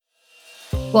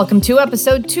Welcome to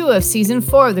episode 2 of season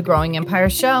 4 of the Growing Empire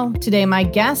Show. Today, my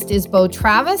guest is Bo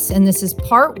Travis, and this is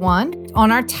part 1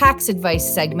 on our tax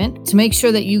advice segment to make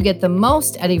sure that you get the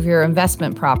most out of your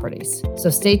investment properties. So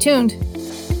stay tuned.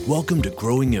 Welcome to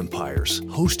Growing Empires,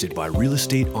 hosted by real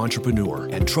estate entrepreneur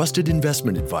and trusted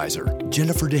investment advisor,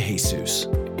 Jennifer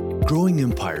DeJesus. Growing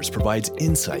Empires provides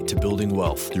insight to building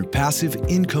wealth through passive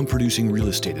income-producing real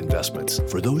estate investments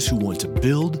for those who want to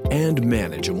build and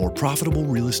manage a more profitable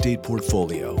real estate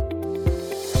portfolio.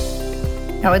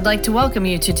 I would like to welcome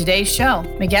you to today's show.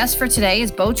 My guest for today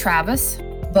is Bo Travis.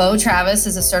 Bo Travis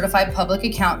is a certified public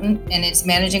accountant and is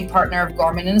managing partner of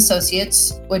Gorman &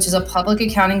 Associates, which is a public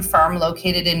accounting firm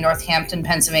located in Northampton,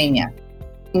 Pennsylvania.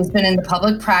 He's been in the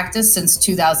public practice since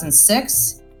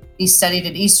 2006. He studied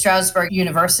at East Stroudsburg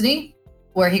University,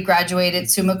 where he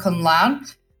graduated summa cum laude,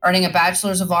 earning a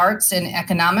Bachelor's of Arts in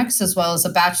Economics, as well as a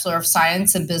Bachelor of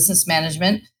Science in Business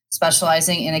Management,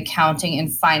 specializing in accounting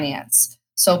and finance.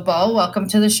 So, Bo, welcome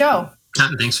to the show.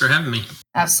 Thanks for having me.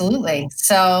 Absolutely.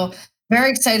 So,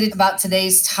 very excited about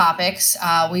today's topics.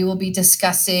 We will be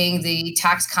discussing the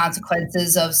tax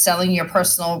consequences of selling your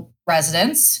personal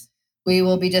residence. We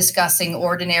will be discussing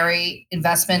ordinary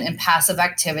investment and passive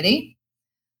activity.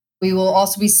 We will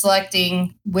also be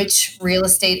selecting which real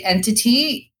estate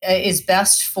entity is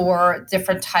best for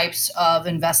different types of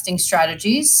investing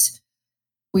strategies.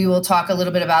 We will talk a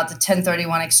little bit about the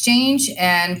 1031 exchange,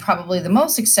 and probably the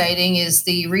most exciting is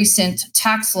the recent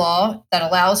tax law that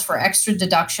allows for extra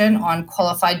deduction on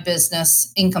qualified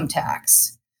business income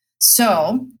tax.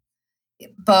 So,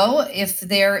 Bo, if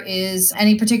there is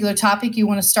any particular topic you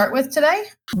want to start with today?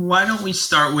 Why don't we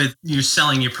start with you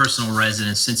selling your personal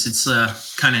residence, since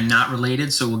it's kind of not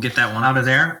related, so we'll get that one out of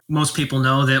there. Most people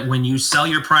know that when you sell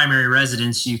your primary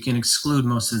residence, you can exclude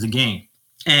most of the gain.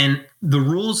 And the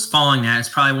rules following that is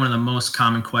probably one of the most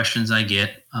common questions I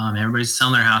get. Everybody's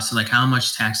selling their house, so like, how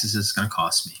much taxes is this going to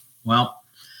cost me? Well,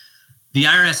 the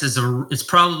IRS is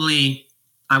probably,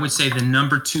 I would say, the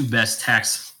number 2 best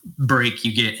tax break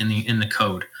you get in the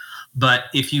code. But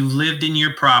if you lived in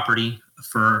your property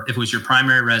if it was your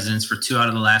primary residence for 2 out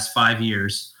of the last 5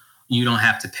 years, you don't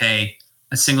have to pay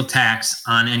a single tax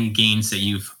on any gains that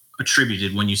you've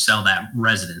attributed when you sell that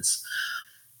residence.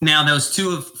 Now, those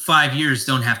 2 of 5 years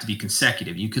don't have to be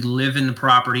consecutive. You could live in the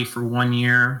property for 1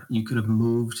 year. You could have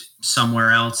moved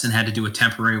somewhere else and had to do a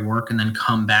temporary work and then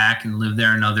come back and live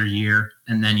there another year,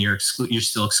 and then you're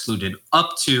still excluded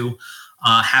up to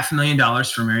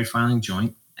 $500,000 for married filing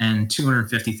joint and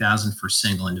 $250,000 for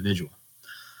single individual.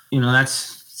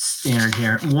 That's standard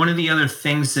here. One of the other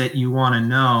things that you want to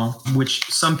know, which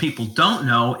some people don't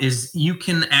know, is you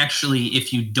can actually,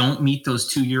 if you don't meet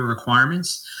those 2-year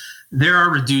requirements, there are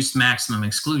reduced maximum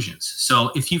exclusions.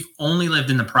 So if you've only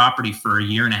lived in the property for 1.5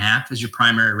 years as your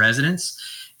primary residence,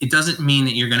 it doesn't mean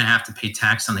that you're going to have to pay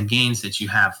tax on the gains that you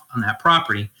have on that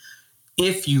property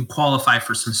if you qualify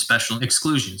for some special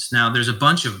exclusions. Now, there's a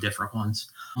bunch of different ones.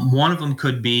 One of them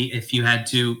could be if you had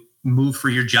to move for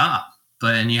your job,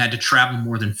 and you had to travel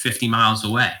more than 50 miles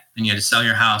away, and you had to sell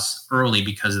your house early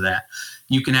because of that.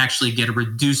 You can actually get a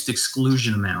reduced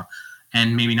exclusion amount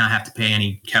and maybe not have to pay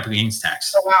any capital gains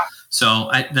tax. Oh, wow.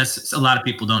 So that's a lot of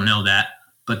people don't know that,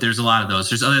 but there's a lot of those.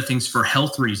 There's other things for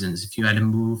health reasons. If you had to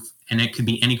move, and it could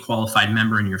be any qualified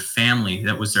member in your family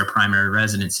that was their primary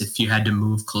residence. If you had to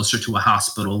move closer to a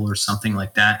hospital or something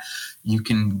like that, you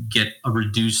can get a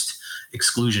reduced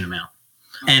exclusion amount.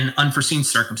 And unforeseen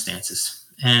circumstances.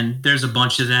 And there's a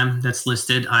bunch of them that's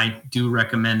listed. I do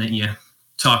recommend that you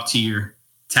talk to your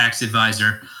tax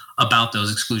advisor about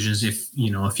those exclusions if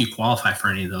you qualify for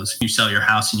any of those. If you sell your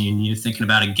house and you're thinking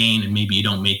about a gain and maybe you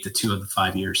don't make the 2 of the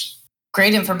 5 years.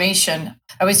 Great information.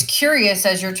 I was curious,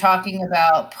 as you're talking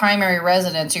about primary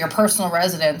residence or your personal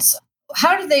residence,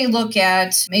 how do they look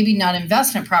at maybe not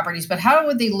investment properties, but how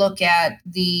would they look at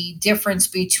the difference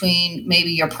between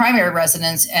maybe your primary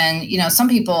residence and, some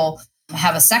people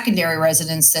have a secondary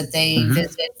residence that they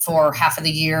visit for half of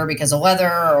the year because of weather,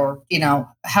 or,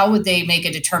 how would they make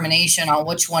a determination on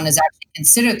which one is actually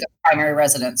considered the primary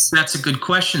residence? That's a good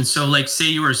question. So like, say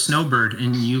you were a snowbird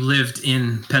and you lived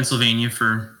in Pennsylvania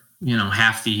for,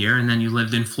 half the year, and then you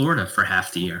lived in Florida for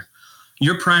half the year.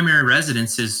 Your primary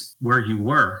residence is where you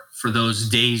were for those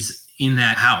days in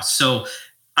that house. So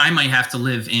I might have to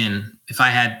live if I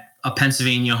had a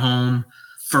Pennsylvania home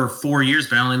for 4 years,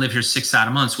 but I only live here 6 out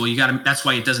of months. Well, that's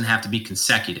why it doesn't have to be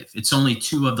consecutive. It's only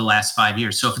 2 of the last 5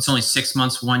 years. So if it's only 6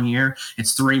 months 1 year,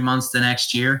 it's 3 months the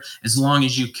next year. As long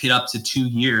as you get up to 2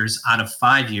 years out of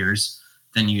 5 years,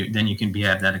 then you can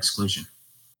have that exclusion.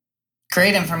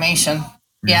 Great information.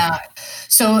 Yeah.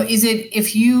 So is it,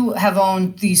 if you have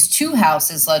owned these two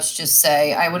houses, let's just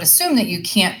say, I would assume that you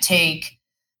can't take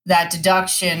that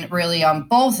deduction really on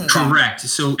both of them. Correct.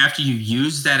 So after you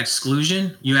use that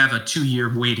exclusion, you have a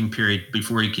 2-year waiting period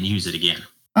before you can use it again.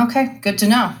 Okay, good to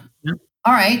know. Yep.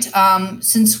 All right.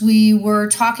 Since we were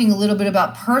talking a little bit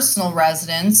about personal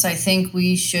residence, I think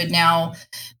we should now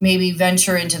maybe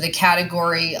venture into the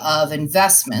category of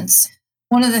investments.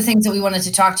 One of the things that we wanted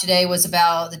to talk today was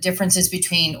about the differences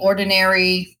between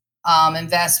ordinary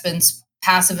investments,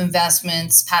 passive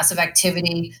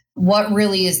activity. What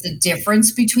really is the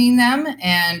difference between them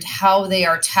and how they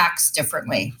are taxed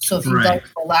differently? So if you'd like to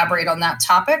elaborate on that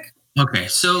topic. Okay,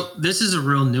 so this is a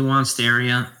real nuanced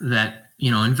area that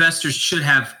investors should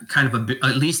have kind of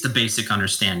at least a basic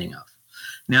understanding of.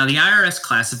 Now, the IRS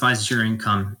classifies your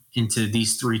income into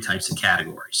these 3 types of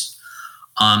categories.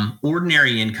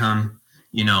 Ordinary income,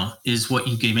 is what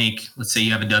you can make. Let's say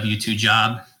you have a W-2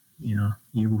 job,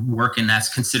 you work, and that's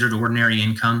considered ordinary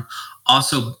income.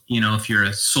 Also, if you're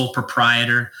a sole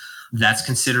proprietor, that's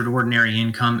considered ordinary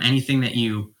income. Anything that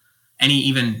any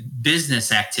even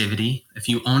business activity, if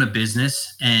you own a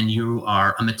business and you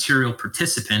are a material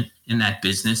participant in that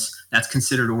business, that's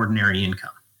considered ordinary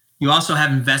income. You also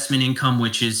have investment income,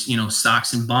 which is,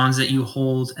 stocks and bonds that you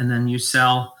hold and then you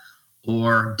sell,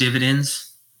 or dividends.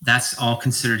 That's all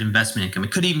considered investment income. It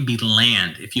could even be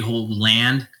land. If you hold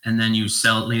land and then you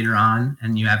sell it later on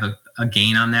and you have a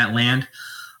gain on that land,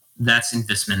 that's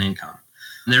investment income.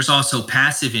 And there's also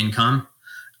passive income,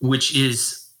 which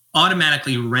is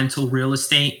automatically rental real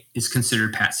estate is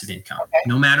considered passive income,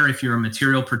 no matter if you're a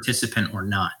material participant or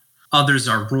not. Others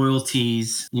are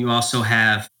royalties. You also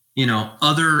have,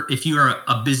 if you are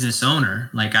a business owner,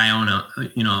 like I own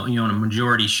you own a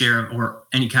majority share or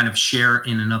any kind of share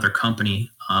in another company,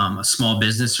 a small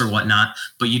business or whatnot,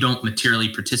 but you don't materially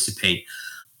participate,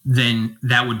 then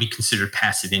that would be considered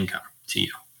passive income to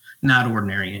you, not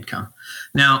ordinary income.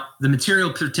 Now, the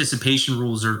material participation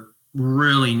rules are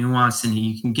really nuanced, and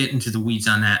you can get into the weeds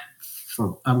on that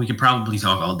we could probably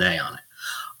talk all day on it.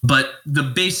 But the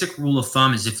basic rule of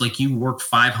thumb is if you work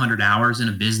 500 hours in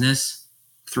a business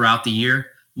throughout the year,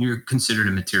 you're considered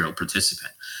a material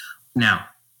participant. Now,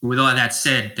 with all that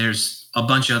said, there's a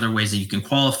bunch of other ways that you can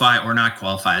qualify or not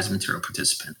qualify as a material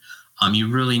participant.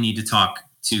 You really need to talk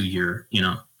to your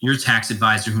tax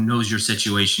advisor who knows your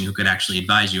situation, who could actually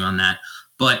advise you on that.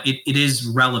 But it is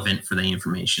relevant for the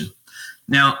information.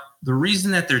 Now, the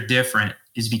reason that they're different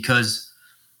is because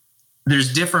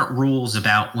there's different rules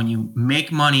about when you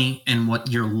make money and what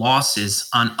your losses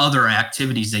on other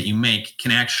activities that you make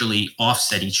can actually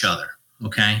offset each other.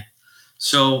 Okay.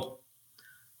 So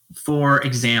for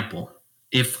example,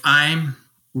 if I'm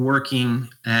working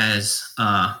as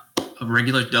a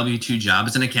regular W-2 job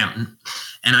as an accountant,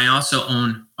 and I also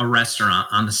own a restaurant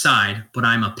on the side, but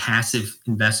I'm a passive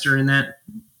investor in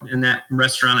that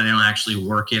restaurant, I don't actually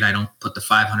work it. I don't put the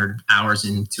 500 hours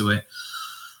into it.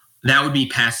 That would be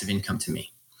passive income to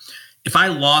me. If I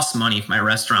lost money, if my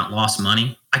restaurant lost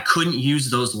money, I couldn't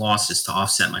use those losses to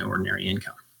offset my ordinary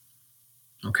income.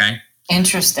 Okay.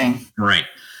 Interesting. Right.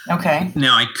 Okay.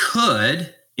 Now I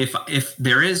could, if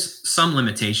there is some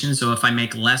limitation. So if I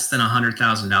make less than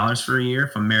 $100,000 for a year,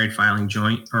 if I'm married filing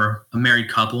joint or a married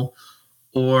couple,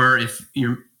 or if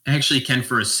you're actually can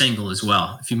for a single as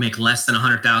well. If you make less than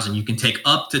 100,000, you can take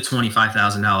up to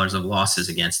 $25,000 of losses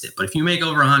against it. But if you make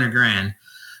over 100 grand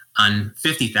on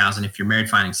 50,000, if you're married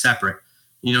filing separate,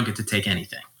 you don't get to take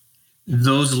anything.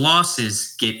 Those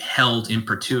losses get held in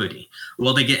perpetuity.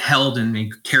 Well, they get held and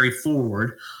they carry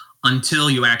forward until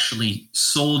you actually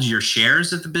sold your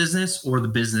shares of the business or the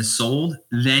business sold.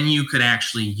 Then you could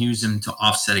actually use them to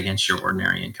offset against your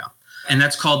ordinary income. And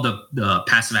that's called the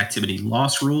passive activity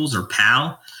loss rules, or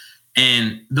PAL.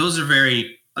 And those are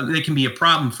they can be a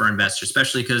problem for investors,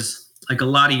 especially because a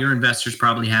lot of your investors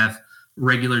probably have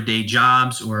regular day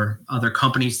jobs or other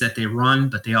companies that they run,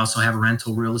 but they also have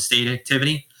rental real estate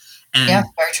activity. And, yeah,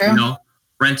 very true.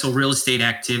 Rental real estate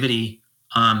activity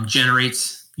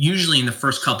generates, usually in the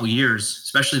first couple years,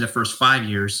 especially the first 5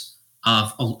 years,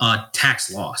 of a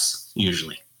tax loss,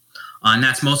 usually. And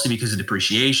that's mostly because of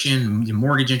depreciation, the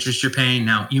mortgage interest you're paying.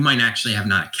 Now, you might actually have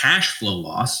not a cash flow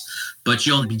loss, but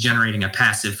you'll be generating a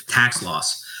passive tax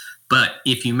loss. But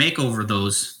if you make over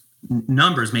those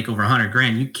numbers, make over 100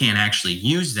 grand, you can't actually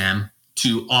use them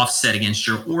to offset against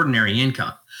your ordinary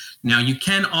income. Now, you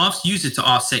can use it to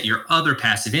offset your other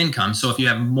passive income. So if you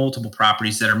have multiple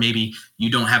properties that are maybe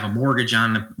you don't have a mortgage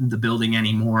on the building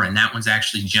anymore, and that one's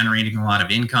actually generating a lot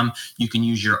of income, you can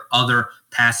use your other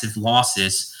passive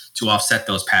losses to offset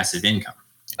those passive income.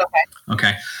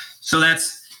 Okay. So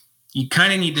you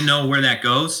kind of need to know where that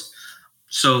goes.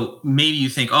 So maybe you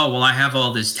think, oh, well, I have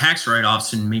all this tax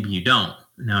write-offs, and maybe you don't.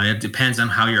 Now, it depends on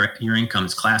how your income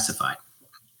is classified.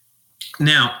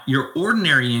 Now, your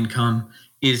ordinary income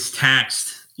is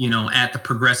taxed, at the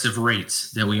progressive rates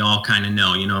that we all kind of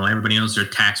know. Everybody knows their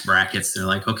tax brackets. They're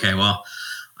like, okay, well,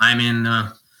 I'm in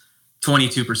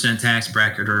 22% tax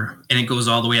bracket, and it goes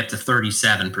all the way up to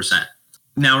 37%.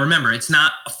 Now, remember, it's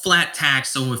not a flat tax.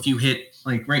 So if you hit,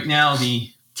 like right now, the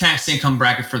tax income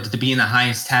bracket to be in the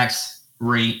highest tax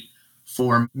rate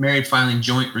for married filing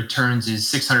joint returns is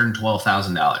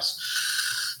 $612,000.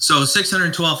 So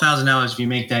 $612,000, if you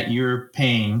make that, you're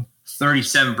paying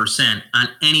 37% on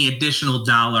any additional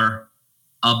dollar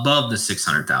above the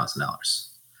 $600,000.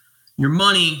 Your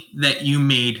money that you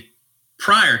made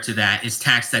prior to that is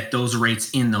taxed at those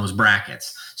rates in those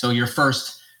brackets. So your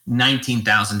first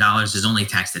 $19,000 is only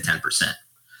taxed at 10%.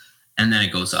 And then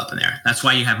it goes up in there. That's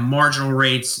why you have marginal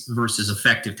rates versus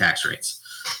effective tax rates.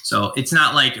 So it's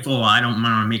not like, I don't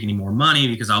want to make any more money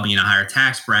because I'll be in a higher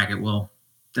tax bracket. Well,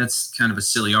 that's kind of a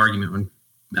silly argument when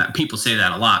people say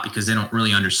that a lot because they don't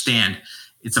really understand.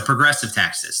 It's a progressive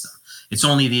tax system. It's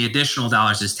only the additional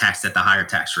dollars is taxed at the higher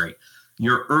tax rate.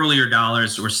 Your earlier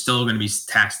dollars are still going to be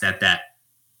taxed at that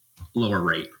lower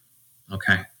rate.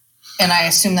 Okay. And I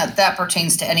assume that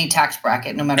pertains to any tax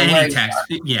bracket, no matter where you are.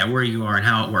 Yeah, where you are and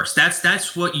how it works.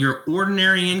 That's what your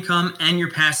ordinary income and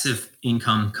your passive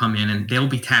income come in, and they'll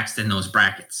be taxed in those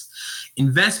brackets.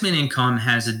 Investment income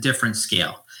has a different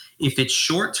scale. If it's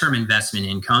short-term investment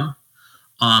income,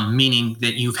 meaning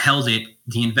that you've held the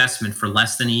investment for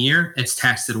less than a year, it's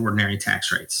taxed at ordinary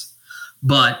tax rates.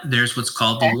 But there's what's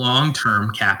called the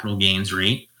long-term capital gains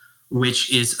rate,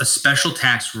 which is a special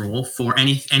tax rule for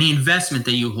any investment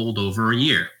that you hold over a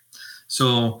year.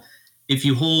 So if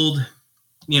you hold,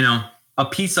 a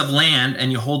piece of land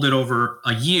and you hold it over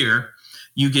a year,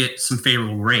 you get some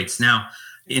favorable rates. Now,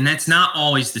 and that's not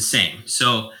always the same.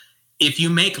 So if you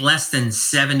make less than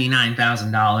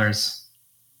 $79,000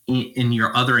 in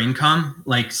your other income,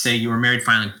 like say you were married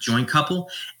filing a joint couple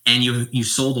and you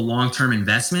sold a long-term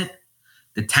investment,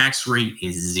 the tax rate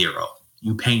is 0.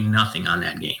 You pay nothing on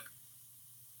that gain.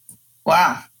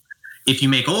 Wow. If you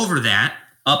make over that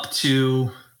up to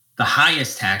the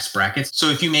highest tax brackets, so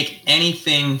if you make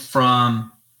anything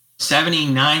from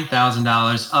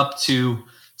 $79,000 up to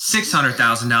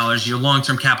 $600,000, your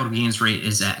long-term capital gains rate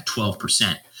is at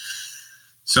 12%.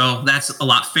 So that's a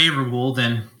lot favorable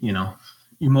than,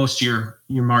 most of your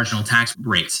marginal tax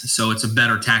rates. So it's a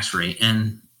better tax rate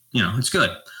and, it's good.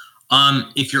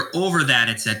 If you're over that,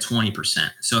 it's at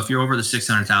 20%. So if you're over the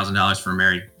 $600,000 for a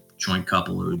married joint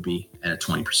couple, it would be at a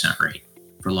 20% rate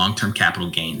for long-term capital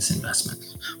gains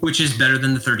investments, which is better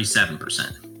than the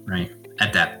 37%, right,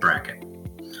 at that bracket.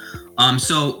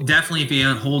 So definitely if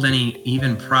you hold any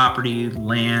even property,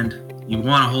 land, you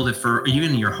want to hold it for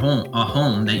even your a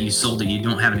home that you sold that you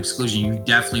don't have an exclusion, you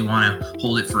definitely want to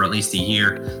hold it for at least a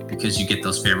year because you get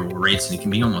those favorable rates, and it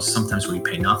can be almost sometimes where you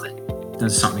pay nothing.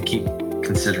 That's something to keep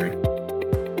considering.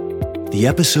 The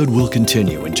episode will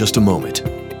continue in just a moment.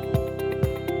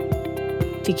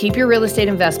 To keep your real estate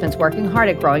investments working hard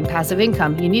at growing passive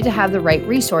income, you need to have the right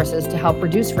resources to help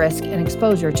reduce risk and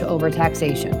exposure to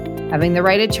overtaxation. Having the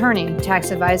right attorney, tax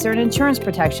advisor, and insurance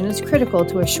protection is critical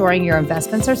to assuring your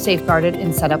investments are safeguarded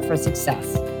and set up for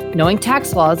success. Knowing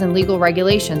tax laws and legal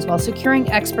regulations while securing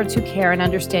experts who care and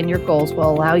understand your goals will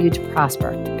allow you to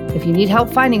prosper. If you need help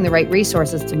finding the right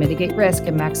resources to mitigate risk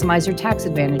and maximize your tax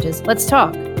advantages, let's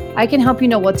talk. I can help you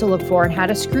know what to look for and how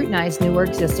to scrutinize new or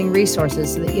existing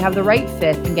resources so that you have the right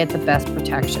fit and get the best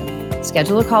protection.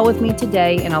 Schedule a call with me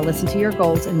today and I'll listen to your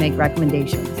goals and make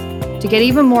recommendations. To get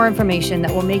even more information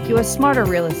that will make you a smarter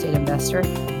real estate investor,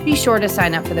 be sure to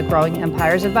sign up for the Growing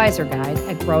Empires Advisor Guide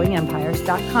at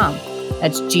growingempires.com.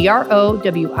 That's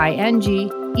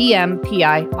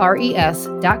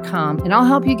growingempires.com, and I'll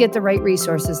help you get the right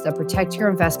resources that protect your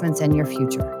investments and your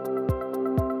future.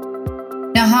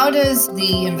 Now, how does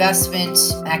the investment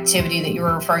activity that you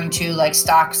were referring to, like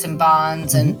stocks and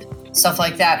bonds and stuff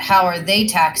like that, how are they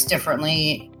taxed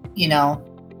differently,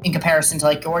 in comparison to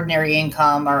like ordinary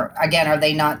income? Or again, are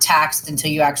they not taxed until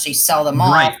you actually sell them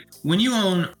off? Right. When you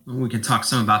own, we can talk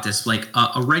some about this, like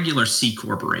a regular C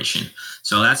corporation.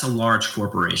 So that's a large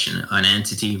corporation, an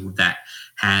entity that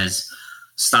has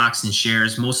stocks and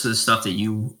shares, most of the stuff that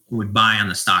you would buy on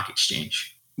the stock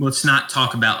exchange. Let's not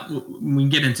talk about, we can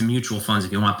get into mutual funds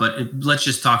if you want, but let's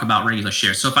just talk about regular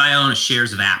shares. So if I own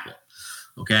shares of Apple,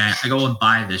 okay, I go and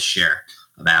buy this share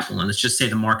of Apple, and let's just say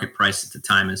the market price at the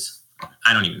time is,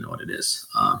 I don't even know what it is,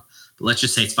 but let's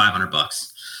just say it's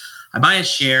 $500. I buy a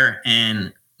share,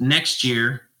 and next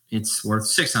year it's worth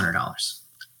 $600.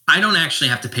 I don't actually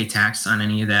have to pay tax on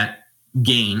any of that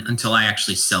gain until I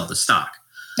actually sell the stock.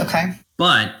 Okay.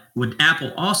 But what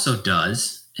Apple also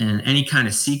does, and any kind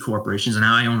of C corporations, and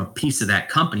now I own a piece of that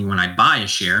company when I buy a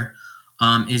share,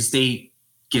 is they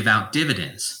give out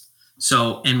dividends.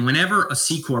 So, and whenever a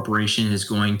C corporation is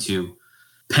going to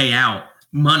pay out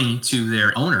money to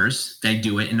their owners, they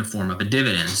do it in the form of a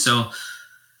dividend. So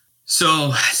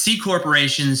C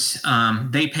corporations,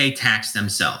 they pay tax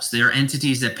themselves. They're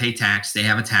entities that pay tax. They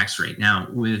have a tax rate. Now,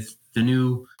 with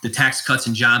the Tax Cuts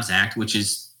and Jobs Act, which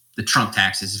is the Trump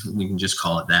taxes, we can just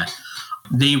call it that,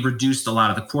 they reduced a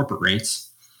lot of the corporate rates,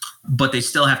 but they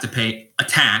still have to pay a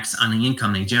tax on the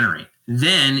income they generate.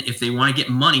 Then, if they want to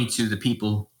get money to the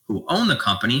people who own the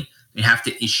company, they have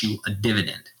to issue a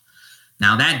dividend.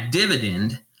 Now, that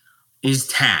dividend is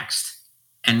taxed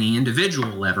and the individual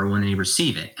level when they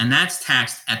receive it. And that's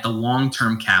taxed at the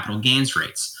long-term capital gains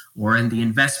rates or in the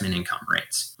investment income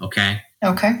rates. Okay.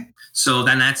 Okay. So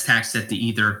then that's taxed at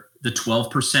either the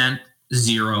 12%,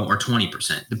 0, or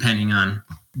 20%, depending on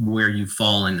where you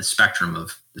fall in the spectrum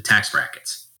of the tax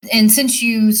brackets. And since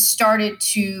you started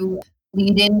to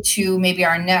lead into maybe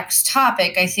our next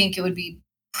topic, I think it would be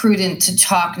prudent to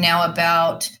talk now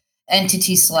about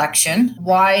entity selection,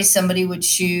 why somebody would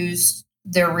choose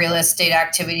their real estate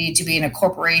activity to be in a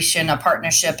corporation, a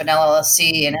partnership, an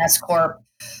LLC, an S Corp.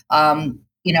 I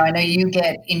know you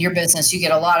get in your business, you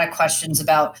get a lot of questions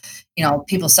about,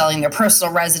 people selling their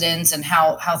personal residence and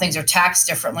how things are taxed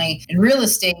differently. In real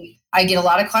estate, I get a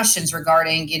lot of questions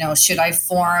regarding, should I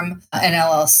form an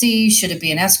LLC? Should it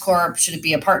be an S Corp? Should it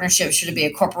be a partnership? Should it be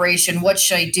a corporation? What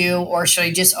should I do? Or should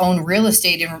I just own real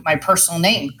estate in my personal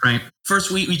name? Right.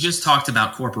 First, we just talked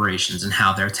about corporations and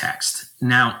how they're taxed.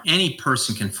 Now, any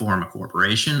person can form a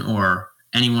corporation or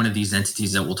any one of these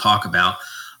entities that we'll talk about.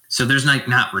 So there's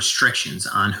not restrictions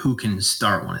on who can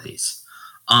start one of these.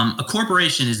 A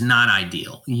corporation is not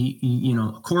ideal.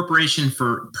 A corporation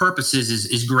for purposes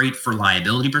is great for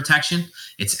liability protection.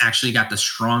 It's actually got the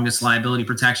strongest liability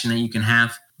protection that you can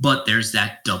have. But there's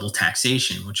that double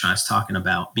taxation, which I was talking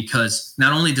about, because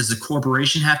not only does the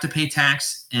corporation have to pay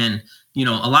tax, and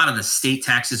a lot of the state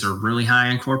taxes are really high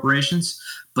on corporations,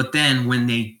 but then when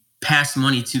they pass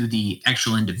money to the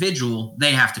actual individual,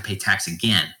 they have to pay tax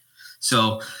again.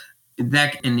 So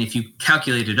and if you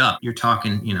calculate it up, you're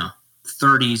talking,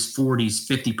 30s, 40s,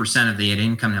 50% of the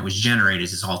income that was generated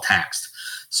is all taxed.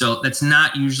 So that's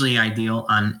not usually ideal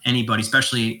on anybody,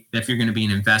 especially if you're going to be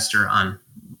an investor on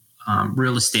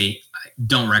real estate. I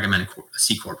don't recommend a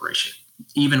C corporation,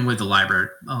 even with the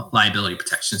liability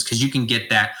protections, because you can get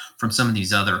that from some of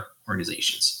these other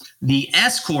organizations. The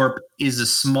S Corp is a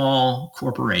small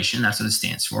corporation. That's what it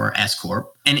stands for, S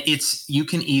Corp. And you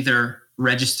can either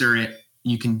register it,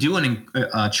 you can do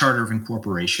a charter of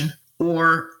incorporation,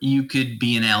 or you could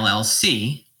be an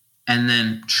LLC and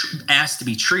then asked to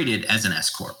be treated as an S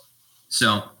Corp.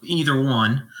 So either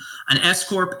one. An S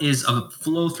Corp is a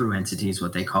flow-through entity is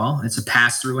what they call. It's a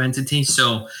pass-through entity.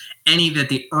 So any that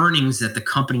the earnings that the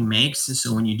company makes,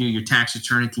 so when you do your tax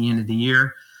return at the end of the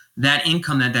year, that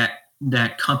income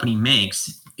that company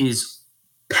makes is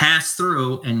passed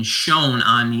through and shown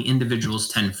on the individual's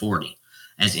 1040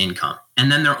 as income.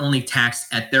 And then they're only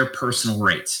taxed at their personal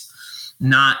rates,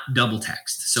 not double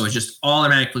taxed. So it just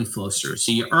automatically flows through.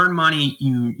 So you earn money,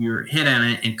 you're hit on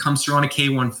it, and comes through on a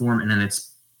K-1 form, and then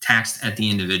it's taxed at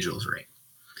the individual's rate.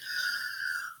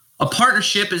 A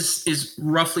partnership is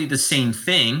roughly the same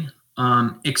thing,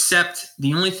 except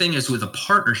the only thing is with a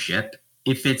partnership,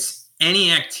 if it's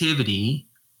any activity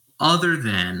other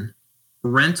than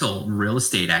rental real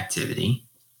estate activity,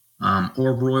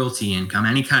 or royalty income,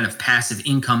 any kind of passive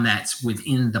income that's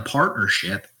within the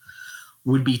partnership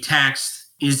would be taxed,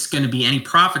 is going to be any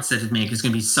profits that it make is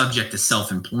going to be subject to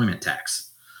self-employment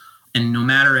tax. And no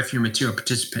matter if you're a material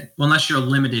participant, well, unless you're a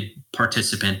limited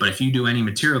participant, but if you do any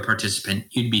material participant,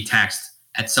 you'd be taxed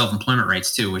at self-employment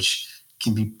rates too, which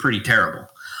can be pretty terrible.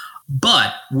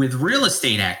 But with real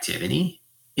estate activity,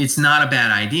 it's not a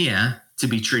bad idea to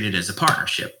be treated as a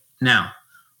partnership. Now,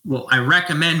 what I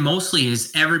recommend mostly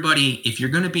is everybody, if you're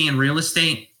going to be in real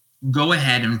estate, go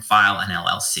ahead and file an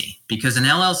LLC, because an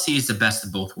LLC is the best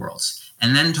of both worlds.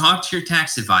 And then talk to your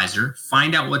tax advisor,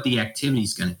 find out what the activity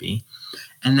is going to be.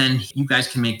 And then you guys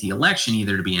can make the election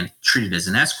either to be treated as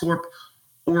an S Corp,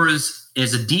 or as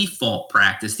a default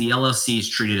practice, the LLC is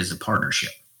treated as a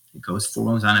partnership. It goes on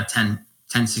a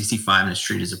 1065 and is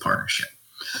treated as a partnership.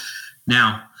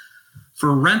 Now,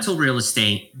 for rental real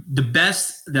estate, the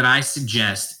best that I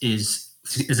suggest is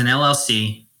an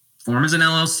LLC, form as an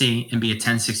LLC, and be a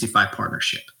 1065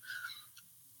 partnership.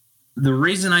 The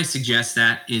reason I suggest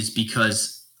that is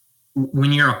because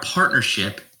when you're a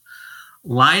partnership,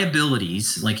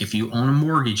 Liabilities, like if you own a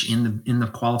mortgage in the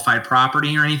qualified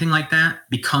property or anything like that,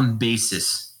 become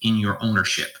basis in your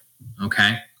ownership.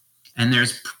 Okay. And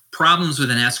there's problems with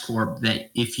an S corp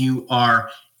that if you are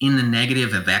in the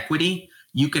negative of equity,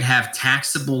 you could have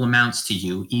taxable amounts to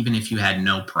you even if you had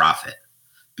no profit.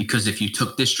 Because if you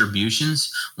took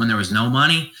distributions when there was no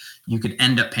money, you could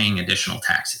end up paying additional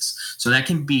taxes. So that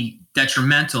can be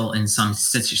detrimental in some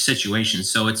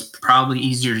situations. So it's probably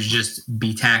easier to just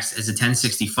be taxed as a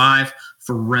 1065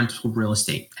 for rental real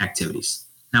estate activities.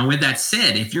 Now, with that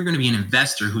said, if you're going to be an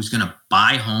investor who's going to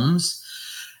buy homes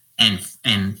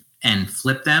and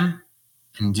flip them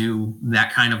and do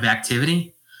that kind of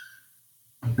activity,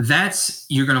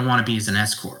 you're going to want to be as an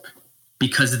S corp,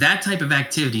 because that type of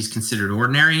activity is considered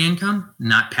ordinary income,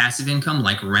 not passive income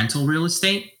like rental real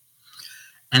estate.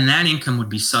 And that income would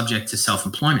be subject to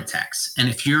self-employment tax. And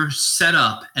if you're set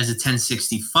up as a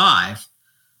 1065,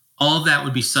 all of that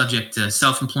would be subject to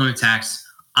self-employment tax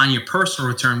on your personal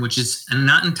return, which is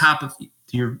not on top of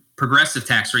your progressive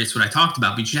tax rates, what I talked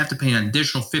about, but you have to pay an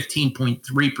additional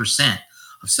 15.3%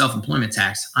 of self-employment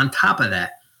tax on top of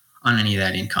that on any of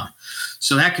that income.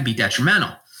 So that could be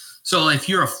detrimental. So if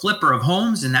you're a flipper of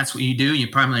homes and that's what you do, you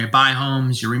primarily buy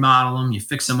homes, you remodel them, you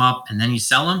fix them up, and then you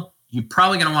sell them, you're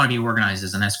probably going to want to be organized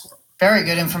as an S corp. Very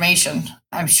good information.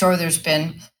 I'm sure there's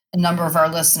been a number of our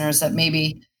listeners that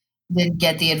maybe didn't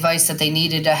get the advice that they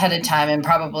needed ahead of time and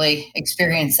probably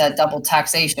experienced that double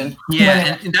taxation.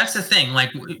 Yeah, and that's the thing.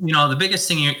 Like, the biggest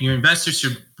thing, your investors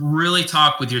should really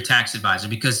talk with your tax advisor,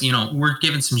 because, we're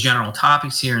giving some general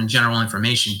topics here and general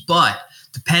information, but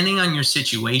depending on your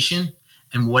situation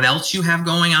and what else you have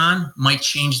going on might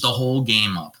change the whole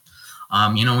game up.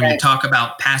 When you talk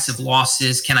about passive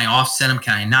losses, can I offset them?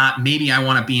 Can I not? Maybe I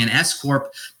want to be an S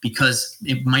corp because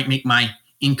it might make my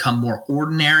income more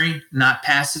ordinary, not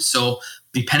passive. So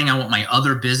depending on what my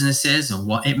other business is and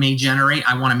what it may generate,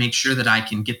 I want to make sure that I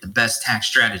can get the best tax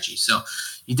strategy. So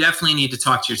you definitely need to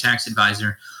talk to your tax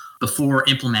advisor before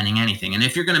implementing anything. And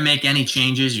if you're going to make any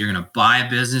changes, you're going to buy a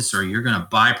business or you're going to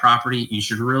buy property, you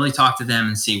should really talk to them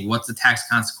and see what's the tax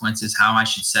consequences, how I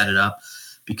should set it up,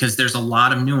 because there's a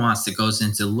lot of nuance that goes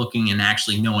into looking and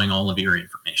actually knowing all of your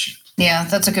information. Yeah,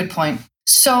 that's a good point.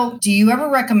 So do you ever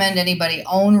recommend anybody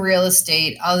own real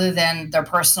estate other than their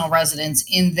personal residence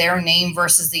in their name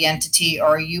versus the entity?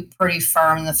 Or are you pretty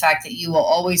firm in the fact that you will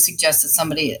always suggest that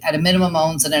somebody at a minimum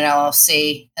owns an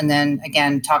LLC and then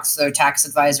again talks to their tax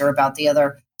advisor about the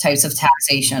other types of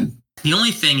taxation? The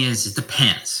only thing is, it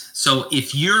depends. So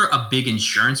if you're a big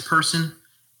insurance person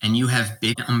and you have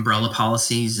big umbrella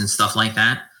policies and stuff like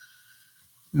that,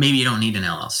 maybe you don't need an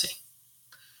LLC.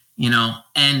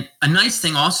 And a nice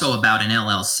thing also about an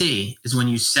LLC is when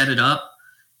you set it up,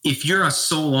 if you're a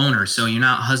sole owner, so you're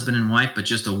not husband and wife, but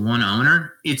just a one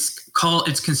owner, it's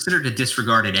considered a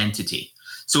disregarded entity.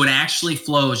 So it actually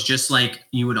flows just like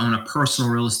you would own a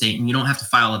personal real estate, and you don't have to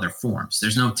file other forms.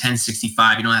 There's no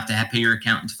 1065. You don't have to pay your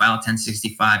accountant to file a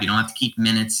 1065. You don't have to keep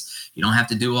minutes. You don't have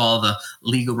to do all the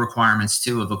legal requirements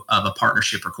too of a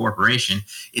partnership or corporation.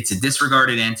 It's a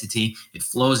disregarded entity. It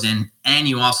flows in, and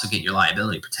you also get your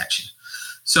liability protection.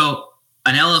 So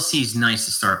an LLC is nice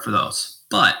to start for those.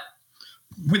 But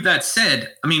with that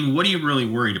said, what are you really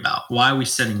worried about? Why are we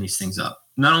setting these things up?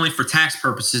 Not only for tax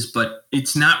purposes, but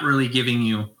it's not really giving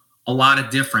you a lot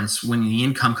of difference when the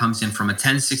income comes in from a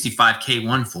 1065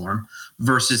 K1 form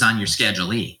versus on your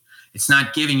Schedule E. It's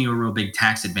not giving you a real big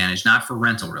tax advantage, not for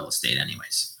rental real estate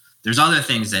anyways. There's other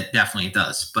things that definitely it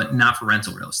does, but not for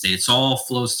rental real estate. It's all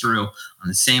flows through on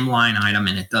the same line item,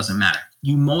 and it doesn't matter.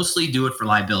 You mostly do it for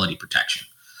liability protection,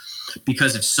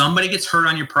 because if somebody gets hurt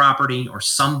on your property or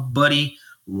somebody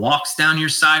walks down your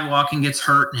sidewalk and gets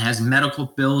hurt and has medical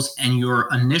bills and your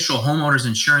initial homeowner's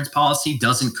insurance policy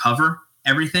doesn't cover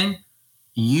everything,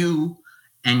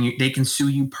 they can sue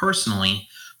you personally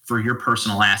for your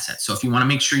personal assets. So if you want to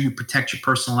make sure you protect your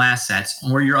personal assets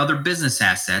or your other business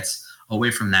assets away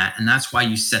from that, and that's why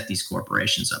you set these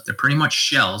corporations up. They're pretty much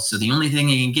shells. So the only thing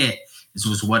you can get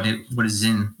is what is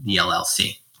in the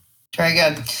LLC. Very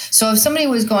good. So if somebody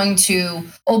was going to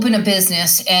open a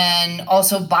business and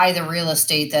also buy the real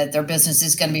estate that their business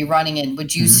is going to be running in,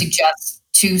 would you suggest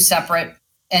two separate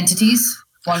entities,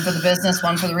 one for the business,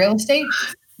 one for the real estate,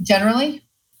 generally?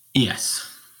 Yes.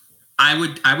 I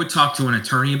would talk to an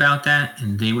attorney about that,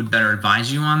 and they would better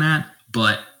advise you on that.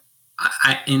 But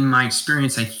in my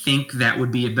experience, I think that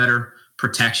would be a better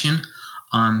protection,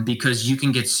 because you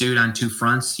can get sued on two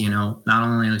fronts. Not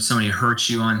only if somebody hurts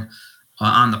you on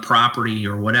the property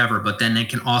or whatever, but then they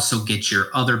can also get your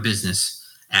other business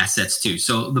assets too.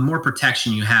 So the more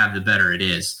protection you have, the better it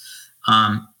is.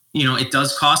 it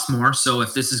does cost more. So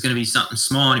if this is going to be something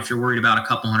small, and if you're worried about a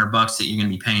couple $100 that you're going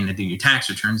to be paying to do your tax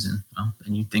returns, and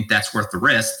you think that's worth the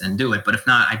risk, then do it. But if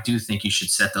not, I do think you should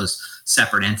set those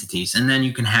separate entities, and then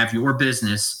you can have your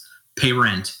business pay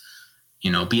rent,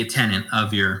 be a tenant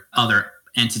of your other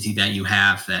entity that you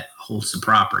have that holds the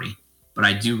property. But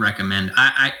I do recommend,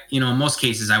 in most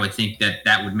cases, I would think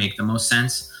that would make the most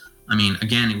sense. I mean,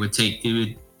 again, it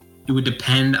would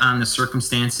depend on the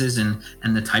circumstances and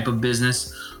the type of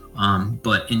business.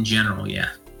 But in general,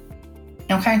 yeah.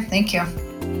 Okay, thank you.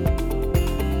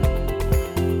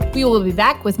 We will be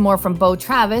back with more from Bo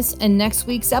Travis in next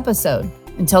week's episode.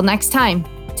 Until next time,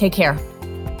 take care.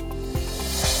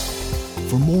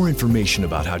 For more information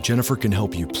about how Jennifer can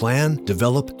help you plan,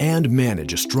 develop, and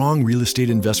manage a strong real estate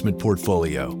investment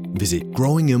portfolio, visit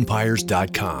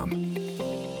growingempires.com.